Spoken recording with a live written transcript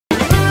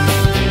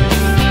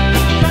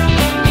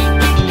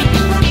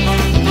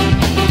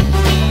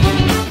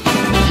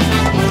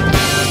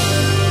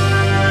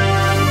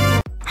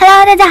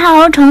家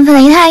好，宠粉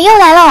的姨太又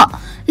来了。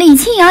李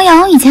沁、杨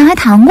洋以前还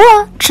谈过，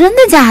真的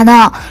假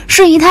的？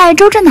是姨太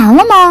周震南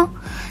了吗？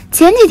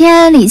前几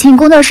天李沁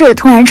工作室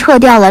突然撤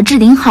掉了置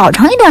顶好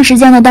长一段时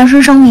间的单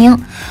身声明。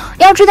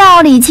要知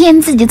道李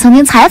沁自己曾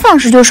经采访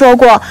时就说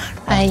过，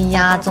哎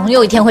呀，总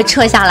有一天会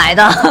撤下来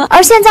的。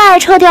而现在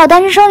撤掉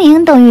单身声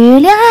明等于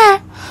恋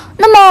爱？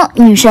那么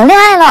女神恋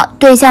爱了，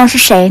对象是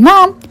谁呢？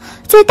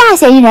最大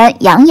嫌疑人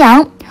杨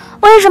洋。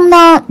为什么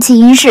呢？起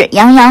因是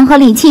杨洋和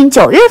李沁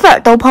9月份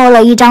都 PO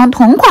了一张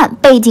同款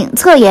背景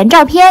侧颜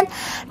照片，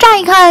乍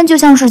一看就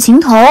像是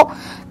情头。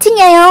今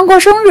年杨洋过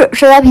生日，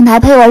社交平台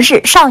配文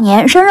是少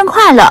年生日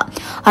快乐，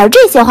而这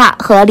些话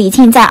和李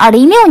沁在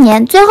2016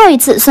年最后一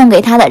次送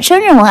给他的生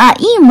日文案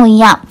一模一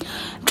样，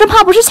这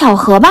怕不是巧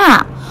合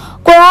吧？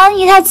果然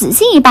姨太仔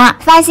细一扒，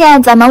发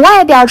现咱们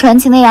外表纯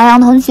情的杨洋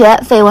同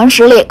学绯闻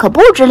实力可不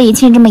止李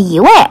沁这么一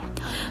位。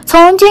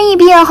从军艺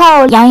毕业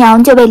后，杨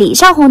洋就被李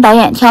少红导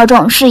演挑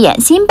中饰演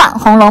新版《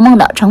红楼梦》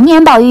的成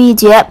年宝玉一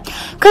角，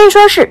可以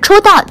说是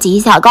出道即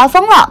小高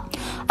峰了。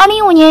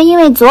2015年因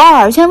为左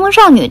耳、旋风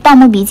少女、盗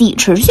墓笔记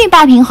持续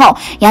霸屏后，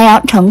杨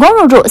洋成功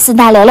入驻4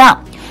大流量。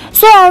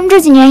虽然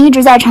这几年一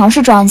直在尝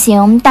试转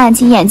型，但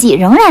其演技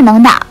仍然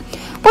能打。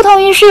不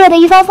同于事业的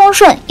一帆风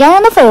顺，杨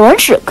洋的绯闻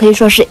史可以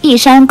说是一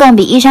山更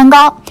比一山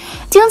高，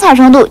精彩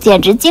程度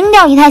简直惊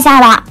掉姨太下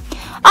巴。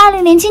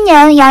2007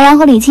年，杨洋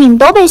和李沁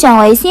都被选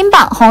为新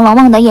版《红楼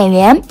梦》的演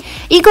员，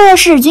一个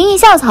是军艺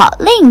校草，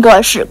另一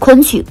个是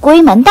昆曲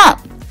闺门旦。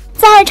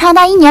在长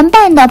达1年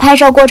半的拍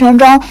摄过程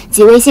中，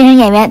几位新人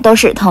演员都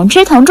是同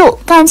吃同住，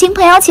感情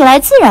培养起来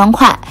自然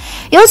快，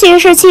尤其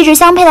是气质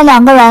相配的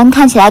2个人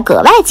看起来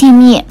格外亲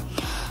密。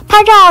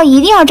拍照一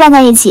定要站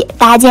在一起，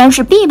搭肩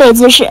是必备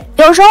姿势，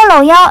有时候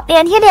搂腰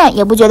脸贴脸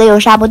也不觉得有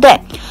啥不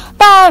对，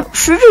但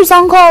十指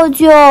相扣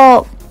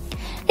就……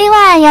另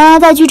外，杨洋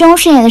在剧中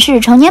饰演的是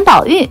成年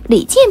宝玉，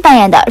李沁扮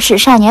演的是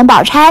少年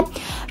宝钗。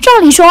照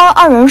理说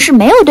2人是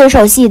没有对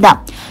手戏的，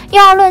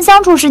要论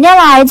相处时间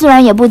来，自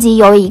然也不及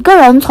由一个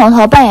人从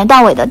头扮演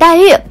到尾的黛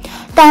玉。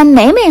但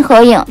每每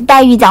合影，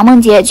黛玉蒋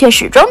梦婕却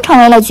始终成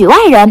为了局外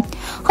人。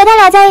和他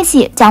俩在一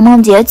起，蒋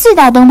梦婕自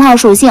带灯泡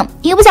属性，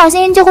一不小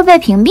心就会被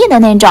屏蔽的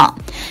那种。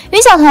于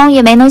晓彤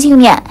也没能幸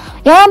免。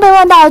杨洋被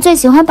问到最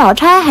喜欢宝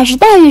钗还是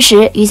黛玉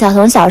时，于晓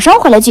彤小声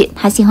回了句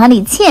他喜欢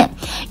李沁，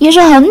也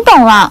是很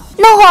懂了。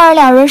那会儿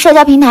2人社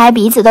交平台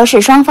彼此都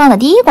是双方的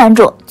第一关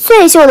注。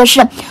最秀的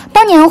是，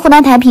当年湖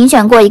南台评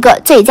选过一个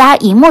最佳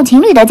荧幕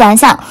情侣的奖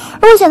项，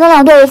入选的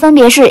2对分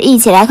别是一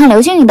起来看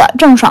流星雨的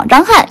郑爽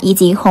张翰以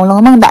及红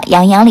楼梦的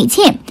杨洋李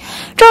沁。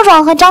郑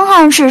爽和张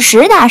翰是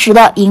实打实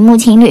的荧幕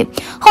情侣，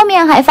后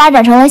面还发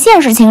展成了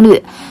现实情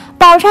侣。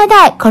宝钗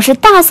黛可是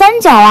大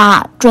三角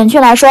啊，准确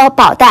来说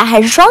宝黛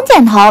还是双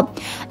箭头。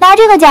拿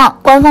这个奖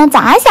官方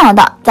咋想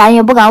的咱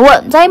也不敢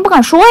问，咱也不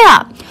敢说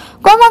呀。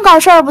官方搞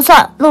事儿不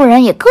算，路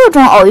人也各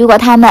种偶遇过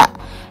他们。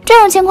这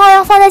种情况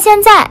要放在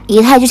现在，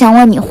姨太就想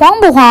问你慌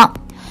不慌。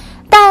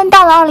但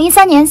到了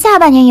2013年下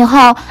半年以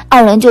后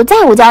，2人就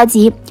再无交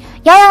集。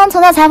杨洋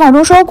曾在采访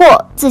中说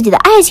过，自己的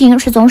爱情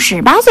是从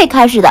18岁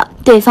开始的，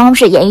对方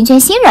是演艺圈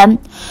新人。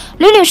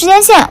捋时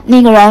间线，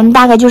那个人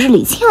大概就是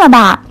李沁了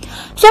吧。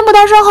宣布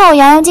单身后，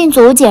杨洋进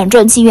组减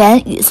震其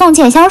源，与宋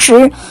茜相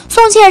识。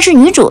宋茜是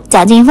女主，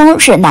蒋劲峰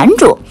是男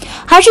主，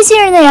还是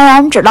新人的杨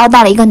洋只捞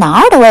到了一个男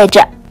二的位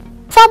置。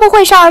发布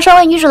会上，身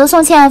为女主的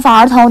宋茜反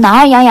而同男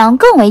二杨洋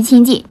更为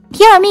亲近，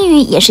甜言蜜语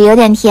也是有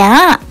点甜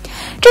啊。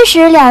这时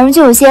2人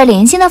就有些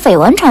零星的绯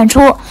闻传出。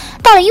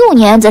到了15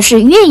年，则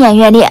是越演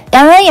越烈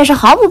，2人也是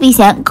毫不避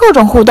嫌，各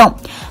种互动。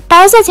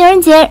白色情人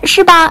节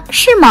是吧？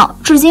是吗？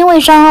至今未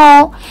删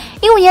哦。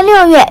15年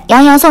6月，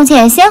杨洋、宋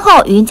茜先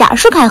后与贾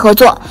世凯合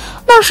作，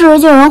那时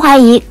就有人怀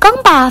疑，刚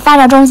把发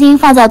展重心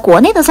放在国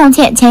内的宋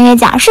茜签约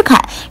贾世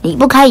凯，离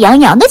不开杨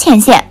洋的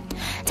牵线。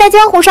在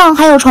江湖上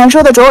还有传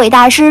说的卓伟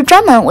大师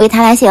专门为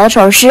他来写了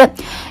首诗，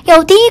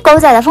有第一狗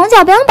仔的风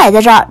向标摆在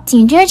这儿。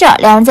紧接着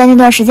2人在那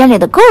段时间里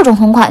的各种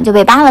同款就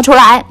被扒了出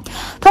来，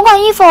同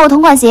款衣服、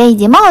同款鞋以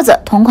及帽子、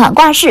同款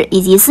挂饰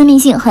以及私密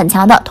性很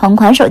强的同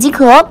款手机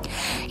壳。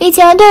以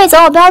前对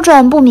择偶标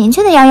准不明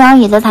确的杨洋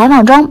也在采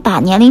访中把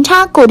年龄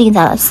差固定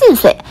在了4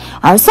岁，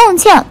而宋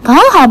茜刚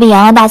好比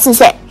杨洋大4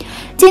岁。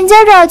紧接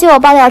着就有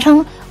爆料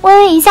称，微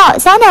微一笑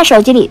香奈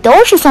手机里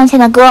都是宋茜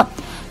的歌。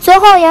随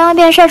后杨洋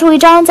便晒出一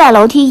张在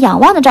楼梯仰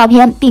望的照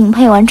片，并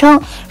配文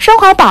称身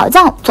怀宝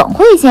藏总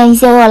会见一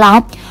些恶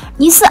狼，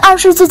疑似暗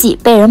示自己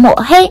被人抹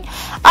黑。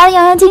而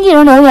杨洋经纪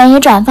人刘源也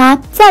转发，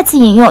再次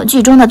引用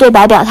剧中的对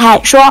白表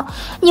态说，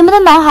你们的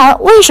男孩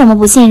为什么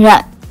不信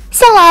任？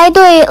向来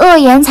对恶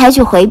言采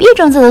取回避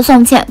政策的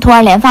宋茜突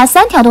然连发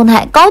3条动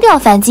态高调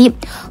反击，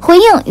回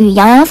应与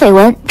杨洋绯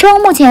闻，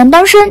称目前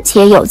单身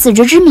且有自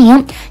知之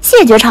明，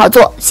谢绝炒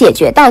作，谢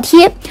绝倒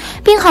贴，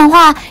并喊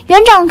话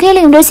园长可以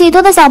领着戏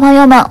多的小朋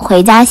友们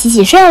回家洗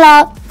洗睡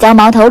了，将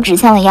矛头指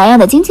向了杨洋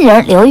的经纪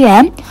人刘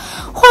源。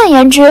换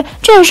言之，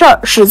这事儿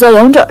始作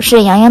俑者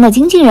是杨洋的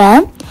经纪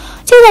人。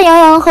就在杨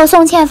洋和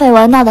宋茜绯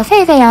闻闹得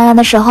沸沸扬扬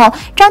的时候，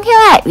张天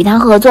爱与他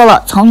合作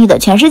了《从你的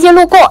全世界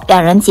路过》，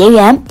两人结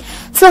缘。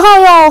此后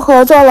又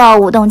合作了《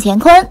舞动乾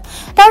坤》，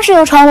当时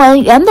有传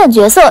闻原本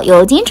角色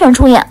由金晨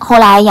出演，后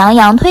来杨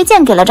洋推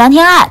荐给了张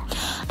天爱。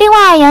另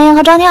外，杨洋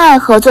和张天爱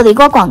合作的一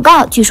个广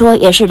告，据说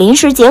也是临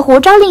时截胡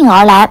招领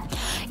而来。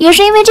也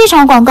是因为这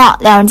场广告，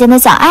两人间的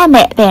小暧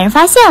昧被人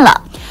发现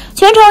了。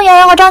全程杨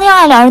洋和张天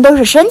爱两人都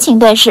是深情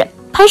对视，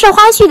拍摄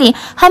花絮里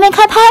还没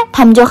开拍，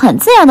他们就很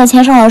自然地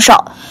牵上了手。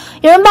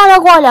有人爆料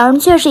过，两人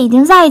确实已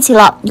经在一起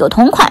了，有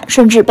同款，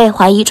甚至被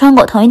怀疑穿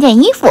过同一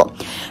件衣服。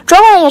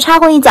专网也插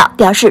过一脚，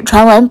表示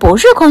传闻不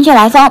是空穴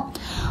来风。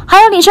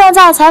还有李沁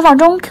在采访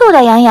中 Q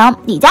的杨洋，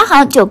李佳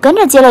航就跟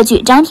着接了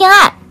句张天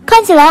爱，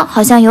看起来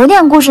好像有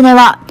点故事那味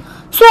儿。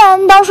虽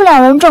然当时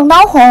两人正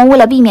当红，为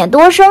了避免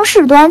多生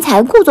事端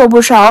才故作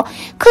不熟，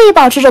刻意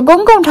保持着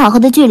公共场合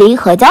的距离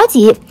和交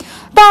集，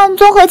但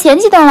综合前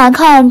几段来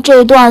看，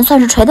这一段算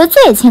是锤得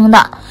最轻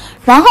的。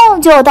然后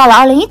就到了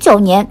2019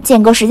年，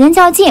间隔时间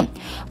较近，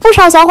不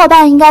少小伙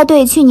伴应该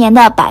对去年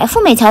的白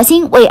富美乔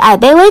欣为爱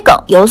卑微梗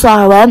有所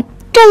耳闻。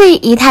这里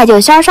姨太就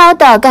稍稍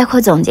的概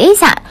括总结一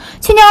下，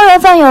去年2月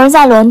份有人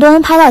在伦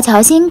敦拍到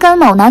乔欣跟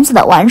某男子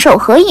的挽手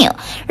合影，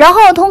然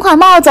后同款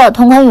帽子、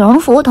同款羽绒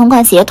服、同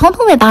款鞋通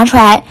通被扒出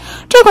来。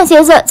这款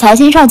鞋子乔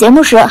欣上节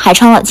目时还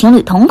穿了情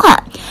侣同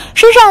款，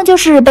身上就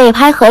是被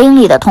拍合影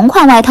里的同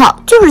款外套，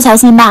就是乔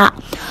欣吧。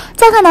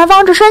再看男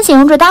方这身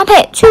形这搭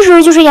配，确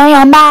实就是杨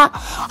洋吧，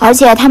而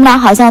且他们俩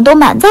好像都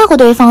蛮在乎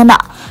对方的。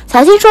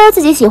乔欣说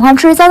自己喜欢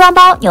吃脏脏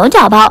包、牛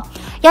角包。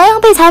杨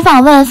洋被采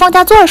访问放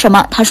假做什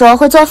么，他说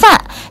会做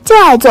饭，就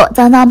爱做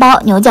脏脏包、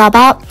牛角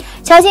包。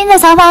乔欣在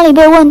采访里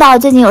被问到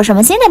最近有什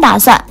么新的打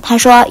算，他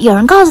说有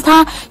人告诉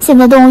他现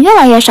在动物越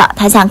来越少，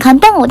他想看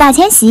动物大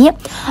迁徙。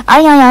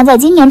而杨洋在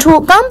今年初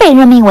刚被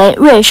任命为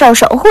瑞兽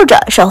守护者，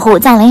守护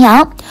藏羚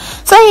羊，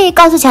所以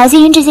告诉乔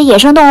欣这些野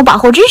生动物保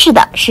护知识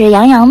的是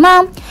杨洋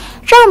吗？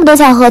这么多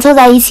巧合凑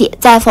在一起，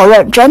再否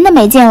认真的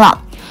没劲了。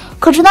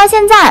可直到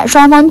现在，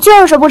双方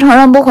就是不承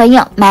认不回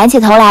应，埋起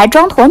头来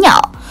装鸵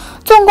鸟。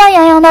纵观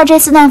杨洋的这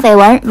4段绯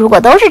闻，如果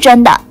都是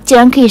真的，竟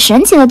然可以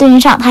神奇的对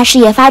应上他事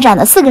业发展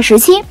的4个时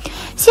期：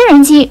新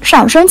人期、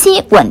上升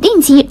期、稳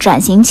定期、转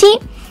型期。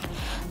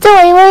作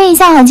为一位一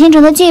向很倾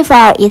城的剧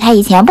粉，以他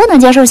以前不能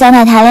接受香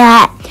奈谈恋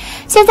爱，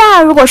现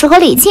在如果是和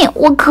李沁，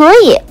我可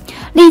以。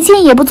李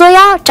沁也不作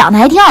妖，长得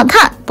还挺好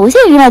看，不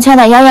像娱乐圈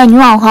的妖艳女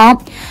网红。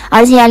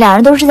而且两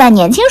人都是在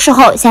年轻时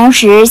候相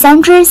识、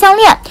相知、相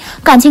恋，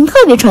感情特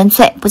别纯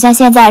粹，不像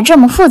现在这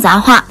么复杂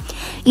化。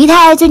姨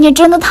太最近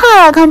真的太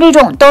爱看这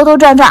种兜兜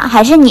转转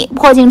还是你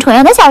破镜重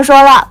圆的小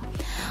说了。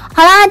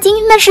好啦，今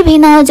天的视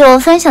频呢就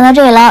分享到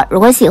这里了。如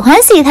果喜欢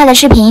四姨太的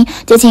视频，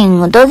就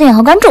请多点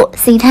和关注，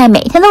四姨太每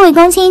天都会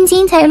更新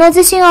精彩娱乐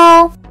资讯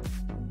哦。